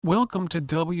Welcome to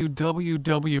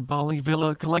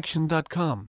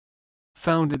www.balivillacollection.com.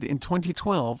 Founded in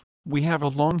 2012, we have a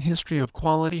long history of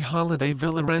quality holiday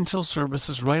villa rental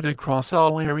services right across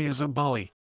all areas of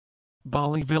Bali.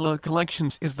 Bali Villa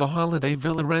Collections is the holiday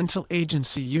villa rental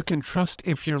agency you can trust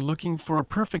if you're looking for a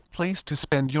perfect place to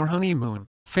spend your honeymoon,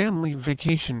 family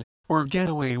vacation, or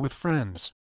getaway with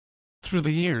friends. Through the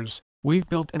years, we've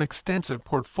built an extensive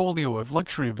portfolio of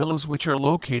luxury villas which are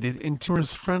located in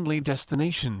tourist-friendly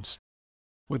destinations.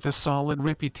 With a solid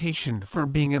reputation for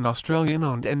being an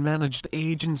Australian-owned and managed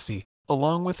agency,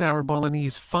 along with our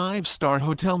Balinese 5-star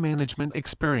hotel management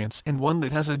experience and one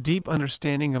that has a deep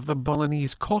understanding of the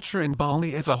Balinese culture and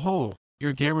Bali as a whole,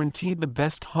 you're guaranteed the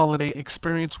best holiday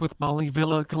experience with Bali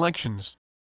Villa Collections.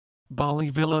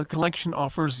 Bali Villa Collection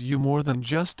offers you more than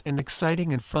just an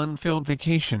exciting and fun-filled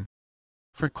vacation.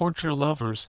 For culture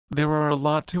lovers, there are a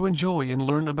lot to enjoy and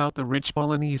learn about the rich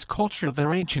Balinese culture,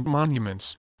 their ancient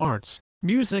monuments, arts,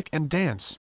 music and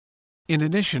dance. In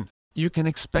addition, you can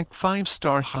expect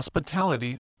 5-star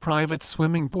hospitality, private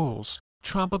swimming pools,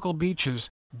 tropical beaches,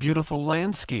 beautiful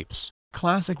landscapes,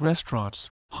 classic restaurants,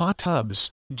 hot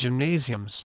tubs,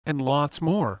 gymnasiums, and lots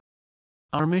more.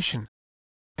 Our mission.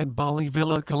 At Bali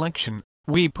Villa Collection,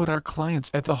 we put our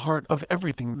clients at the heart of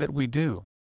everything that we do.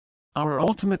 Our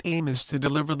ultimate aim is to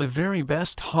deliver the very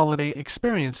best holiday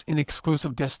experience in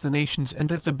exclusive destinations and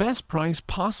at the best price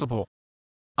possible.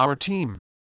 Our team.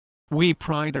 We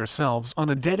pride ourselves on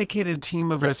a dedicated team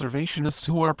of reservationists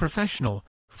who are professional,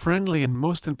 friendly and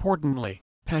most importantly,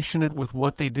 passionate with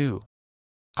what they do.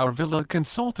 Our villa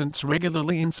consultants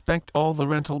regularly inspect all the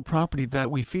rental property that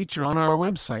we feature on our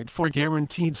website for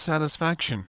guaranteed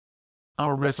satisfaction.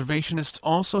 Our reservationists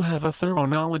also have a thorough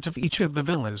knowledge of each of the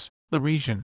villas, the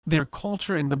region, their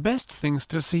culture and the best things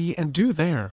to see and do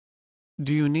there.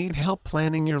 Do you need help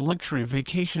planning your luxury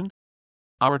vacation?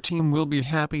 Our team will be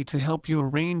happy to help you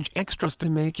arrange extras to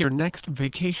make your next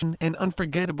vacation an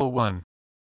unforgettable one.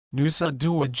 Nusa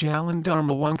Dua Jalan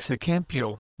Dharma Wangsa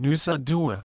Kampil, Nusa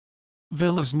Dua.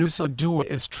 Villas Nusa Dua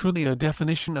is truly a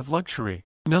definition of luxury,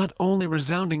 not only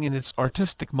resounding in its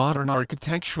artistic modern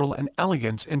architectural and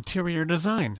elegant interior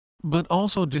design, but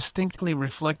also distinctly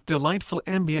reflect delightful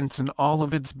ambience in all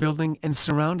of its building and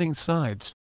surrounding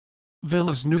sides.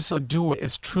 Villas Nusa Dua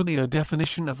is truly a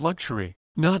definition of luxury,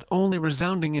 not only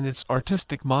resounding in its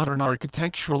artistic modern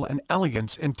architectural and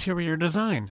elegant interior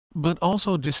design, but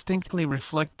also distinctly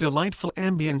reflect delightful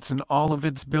ambience in all of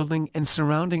its building and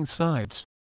surrounding sides.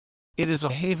 It is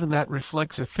a haven that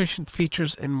reflects efficient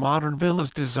features and modern villas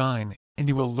design, and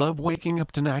you will love waking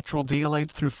up to natural daylight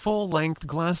through full-length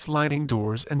glass sliding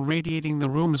doors and radiating the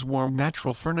room's warm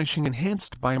natural furnishing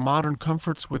enhanced by modern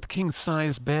comforts with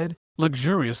king-size bed,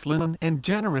 luxurious linen and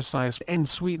generous-sized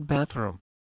en-suite bathroom.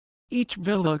 Each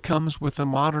villa comes with a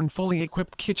modern fully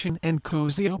equipped kitchen and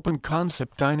cozy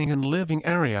open-concept dining and living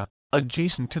area,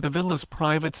 adjacent to the villa's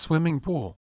private swimming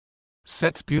pool.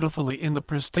 Sets beautifully in the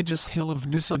prestigious hill of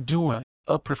Nusa Dua,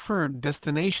 a preferred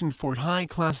destination for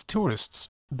high-class tourists.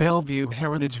 Bellevue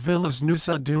Heritage Villas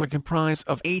Nusa Dua comprise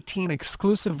of 18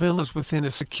 exclusive villas within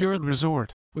a secured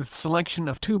resort, with selection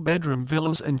of 2-bedroom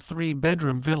villas and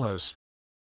 3-bedroom villas.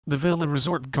 The Villa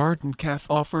Resort Garden Cafe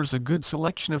offers a good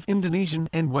selection of Indonesian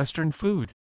and Western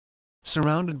food.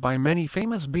 Surrounded by many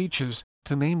famous beaches,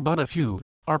 to name but a few,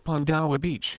 are Pandawa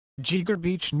Beach, Jigar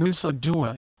Beach Nusa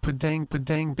Dua, Padang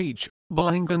Padang Beach,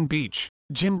 Balangan Beach,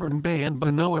 Jimbaran Bay and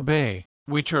Banoa Bay,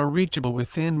 which are reachable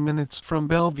within minutes from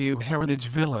Bellevue Heritage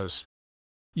Villas.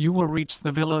 You will reach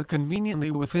the villa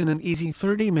conveniently within an easy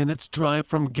 30 minutes drive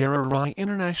from Gararai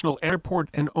International Airport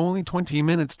and only 20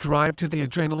 minutes drive to the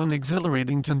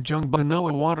adrenaline-exhilarating Tanjung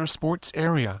Banoa Water Sports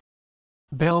Area.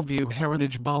 Bellevue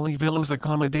Heritage Bali Villas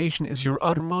accommodation is your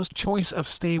uttermost choice of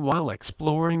stay while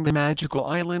exploring the magical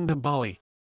island of Bali.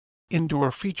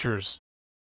 Indoor features.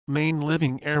 Main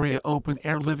living area,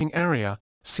 open-air living area,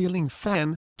 ceiling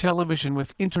fan, television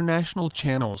with international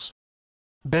channels.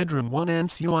 Bedroom 1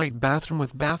 ensuite bathroom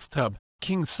with bathtub,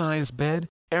 king-size bed,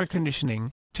 air conditioning,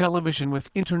 television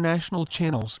with international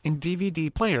channels and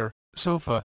DVD player,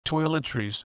 sofa,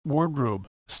 toiletries, wardrobe,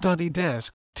 study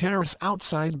desk, terrace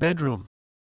outside bedroom.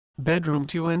 Bedroom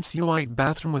 2 ensuite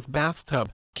bathroom with bathtub,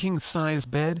 king-size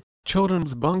bed,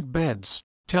 children's bunk beds,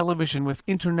 television with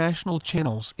international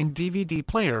channels and DVD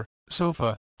player,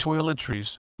 sofa,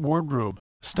 toiletries, wardrobe,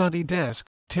 study desk,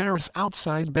 terrace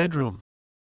outside bedroom.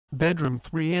 Bedroom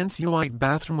 3 ensuite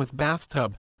bathroom with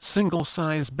bathtub,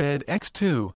 single-size bed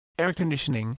x2, air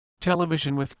conditioning,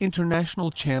 television with international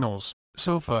channels,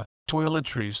 sofa,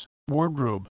 toiletries,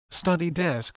 wardrobe, study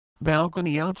desk,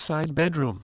 balcony outside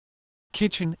bedroom.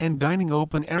 Kitchen and dining,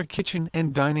 open-air kitchen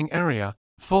and dining area,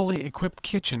 fully equipped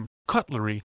kitchen,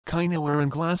 cutlery, kineware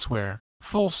and glassware,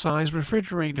 full-size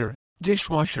refrigerator,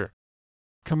 dishwasher,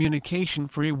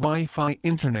 communication-free Wi-Fi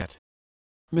internet,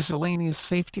 miscellaneous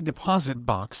safety deposit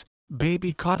box,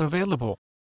 baby cot available.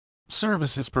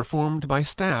 Services performed by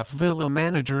staff: villa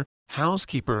manager,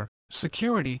 housekeeper,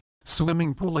 security,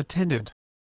 swimming pool attendant.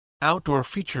 Outdoor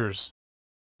features: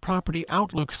 property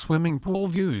outlook, swimming pool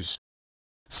views,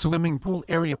 swimming pool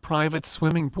area, private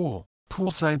swimming pool,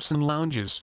 poolsides and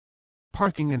lounges,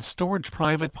 parking and storage,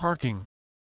 private parking.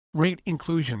 Rate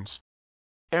inclusions: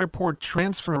 airport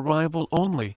transfer, arrival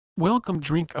only, welcome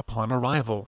drink upon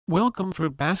arrival, welcome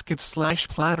fruit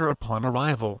basket/platter upon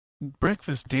arrival,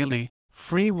 breakfast daily,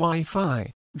 free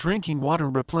Wi-Fi, drinking water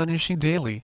replenishing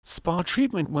daily, spa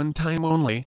treatment one time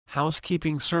only,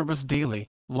 housekeeping service daily,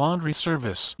 laundry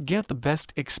service. Get the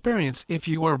best experience if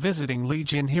you are visiting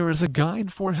Legion. Here is a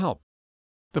guide for help.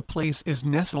 The place is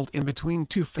nestled in between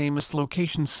two famous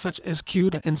locations such as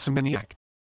Kuta and Seminyak.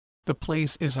 The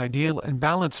place is ideal and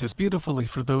balances beautifully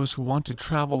for those who want to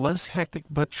travel less hectic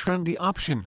but trendy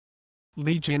option.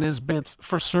 Legion is beds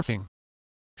for surfing,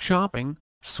 shopping,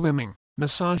 swimming,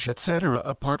 massage etc.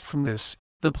 Apart from this,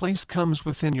 the place comes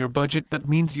within your budget. That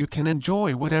means you can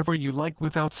enjoy whatever you like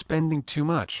without spending too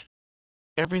much.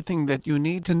 Everything that you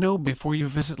need to know before you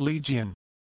visit Legion.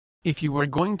 If you are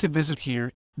going to visit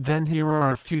here, then here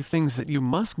are a few things that you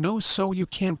must know so you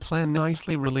can plan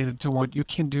nicely related to what you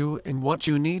can do and what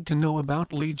you need to know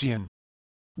about Legion.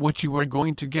 What you are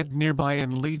going to get nearby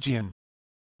in Legion.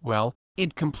 Well,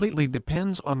 it completely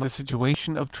depends on the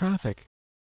situation of traffic.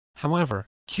 However,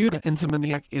 Kuta and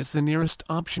Seminyak is the nearest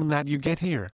option that you get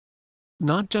here.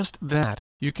 Not just that,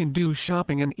 you can do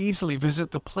shopping and easily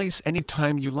visit the place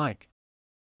anytime you like.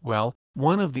 Well,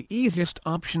 one of the easiest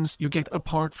options you get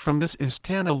apart from this is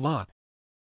Tanah Lot.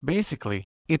 Basically,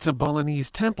 it's a Balinese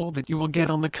temple that you will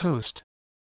get on the coast.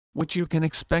 What you can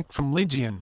expect from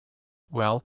Legion.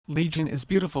 Well, Legion is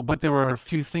beautiful, but there are a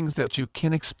few things that you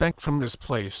can expect from this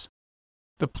place.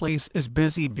 The place is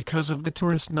busy because of the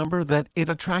tourist number that it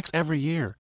attracts every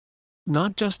year.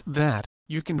 Not just that,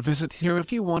 you can visit here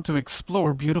if you want to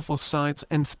explore beautiful sights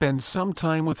and spend some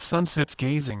time with sunsets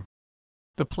gazing.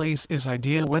 The place is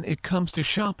ideal when it comes to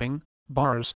shopping,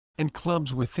 bars, and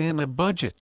clubs within a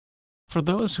budget. For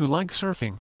those who like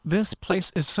surfing, this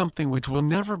place is something which will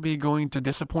never be going to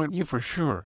disappoint you for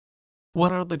sure.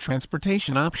 What are the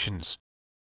transportation options?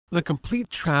 The complete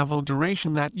travel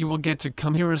duration that you will get to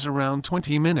come here is around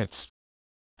 20 minutes.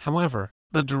 However,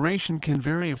 the duration can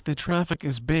vary if the traffic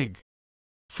is big.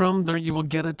 From there you will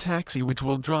get a taxi which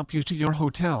will drop you to your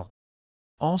hotel.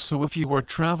 Also, if you are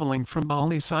traveling from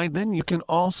Bali side, then you can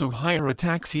also hire a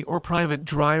taxi or private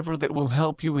driver that will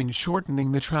help you in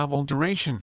shortening the travel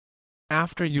duration.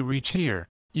 After you reach here,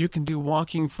 you can do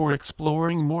walking for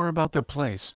exploring more about the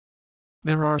place.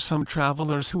 There are some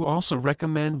travelers who also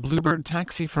recommend Bluebird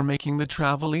taxi for making the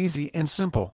travel easy and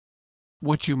simple.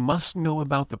 What you must know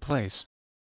about the place.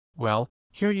 Well,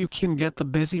 here you can get the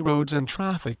busy roads and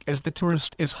traffic as the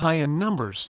tourist is high in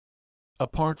numbers.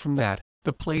 Apart from that,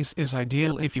 the place is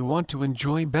ideal if you want to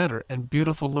enjoy better and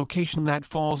beautiful location that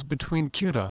falls between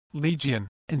Kuta, Legion,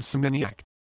 and Seminyak.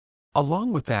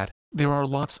 Along with that, there are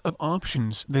lots of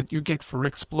options that you get for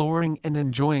exploring and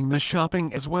enjoying the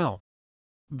shopping as well.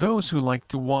 Those who like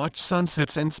to watch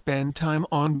sunsets and spend time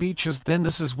on beaches, then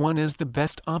this is the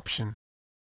best option.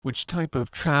 Which type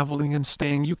of traveling and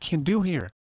staying you can do here?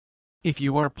 If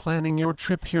you are planning your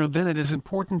trip here, then it is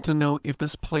important to know if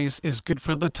this place is good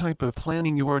for the type of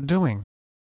planning you are doing.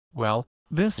 Well,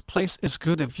 this place is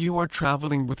good if you are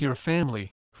traveling with your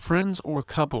family, friends or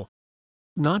couple.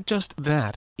 Not just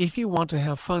that, if you want to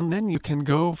have fun, then you can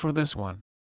go for this one.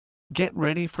 Get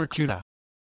ready for Kuta.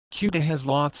 Kuta has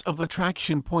lots of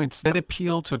attraction points that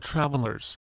appeal to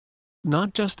travelers.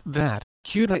 Not just that,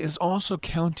 Kuta is also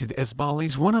counted as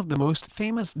Bali's one of the most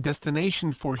famous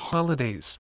destinations for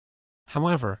holidays.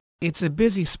 However, it's a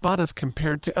busy spot as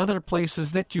compared to other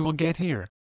places that you will get here.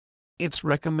 It's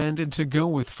recommended to go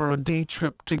with for a day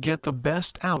trip to get the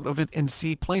best out of it and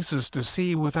see places to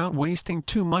see without wasting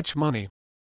too much money.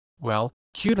 Well,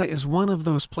 Kuta is one of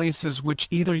those places which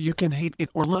either you can hate it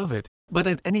or love it, but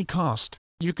at any cost,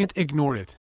 you can't ignore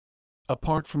it.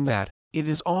 Apart from that, it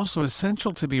is also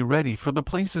essential to be ready for the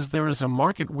places. There is a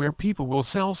market where people will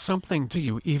sell something to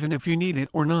you even if you need it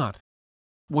or not.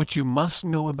 What you must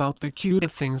know about the Kuta,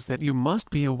 things that you must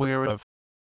be aware of.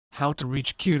 How to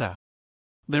reach Kuta.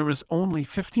 There is only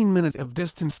 15 minutes of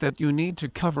distance that you need to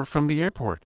cover from the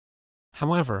airport.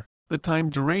 However, the time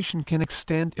duration can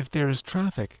extend if there is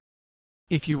traffic.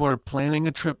 If you are planning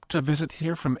a trip to visit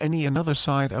here from any another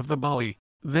side of the Bali,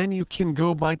 then you can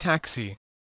go by taxi.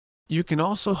 You can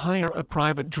also hire a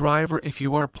private driver if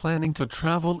you are planning to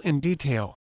travel in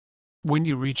detail. When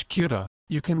you reach Kuta,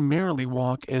 you can merely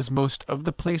walk as most of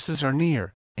the places are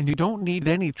near, and you don't need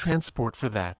any transport for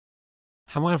that.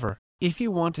 However, if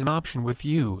you want an option with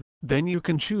you, then you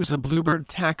can choose a Bluebird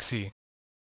taxi.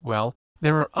 Well,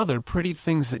 there are other pretty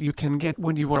things that you can get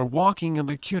when you are walking in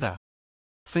the Kuta.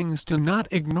 Things to not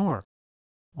ignore.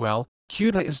 Well,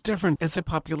 Kuta is different as the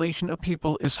population of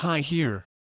people is high here.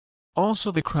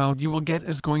 Also the crowd you will get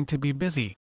is going to be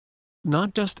busy.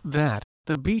 Not just that,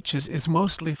 the beaches is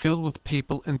mostly filled with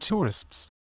people and tourists.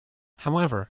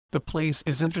 However, the place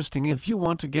is interesting if you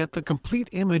want to get the complete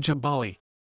image of Bali.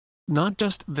 Not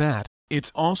just that,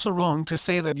 it's also wrong to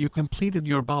say that you completed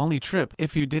your Bali trip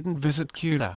if you didn't visit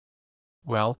Kuta.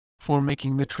 Well, for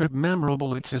making the trip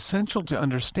memorable it's essential to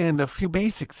understand a few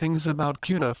basic things about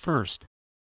Kuta first.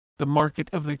 The market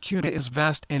of the Kuta is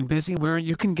vast and busy where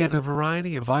you can get a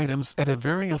variety of items at a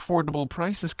very affordable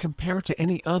prices compared to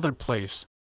any other place.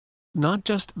 Not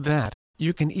just that,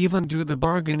 you can even do the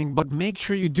bargaining but make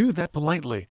sure you do that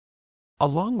politely.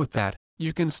 Along with that,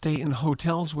 you can stay in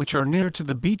hotels which are near to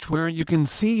the beach where you can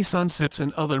see sunsets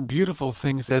and other beautiful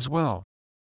things as well.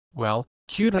 Well,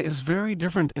 Kuta is very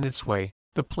different in its way.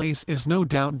 The place is no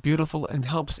doubt beautiful and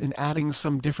helps in adding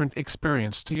some different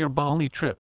experience to your Bali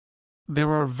trip.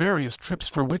 There are various trips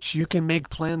for which you can make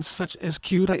plans such as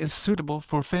Kuta is suitable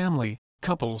for family,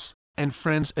 couples, and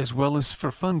friends as well as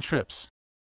for fun trips.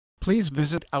 Please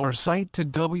visit our site to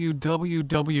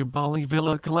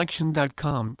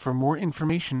www.balivillacollection.com for more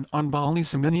information on Bali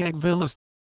Seminyak villas.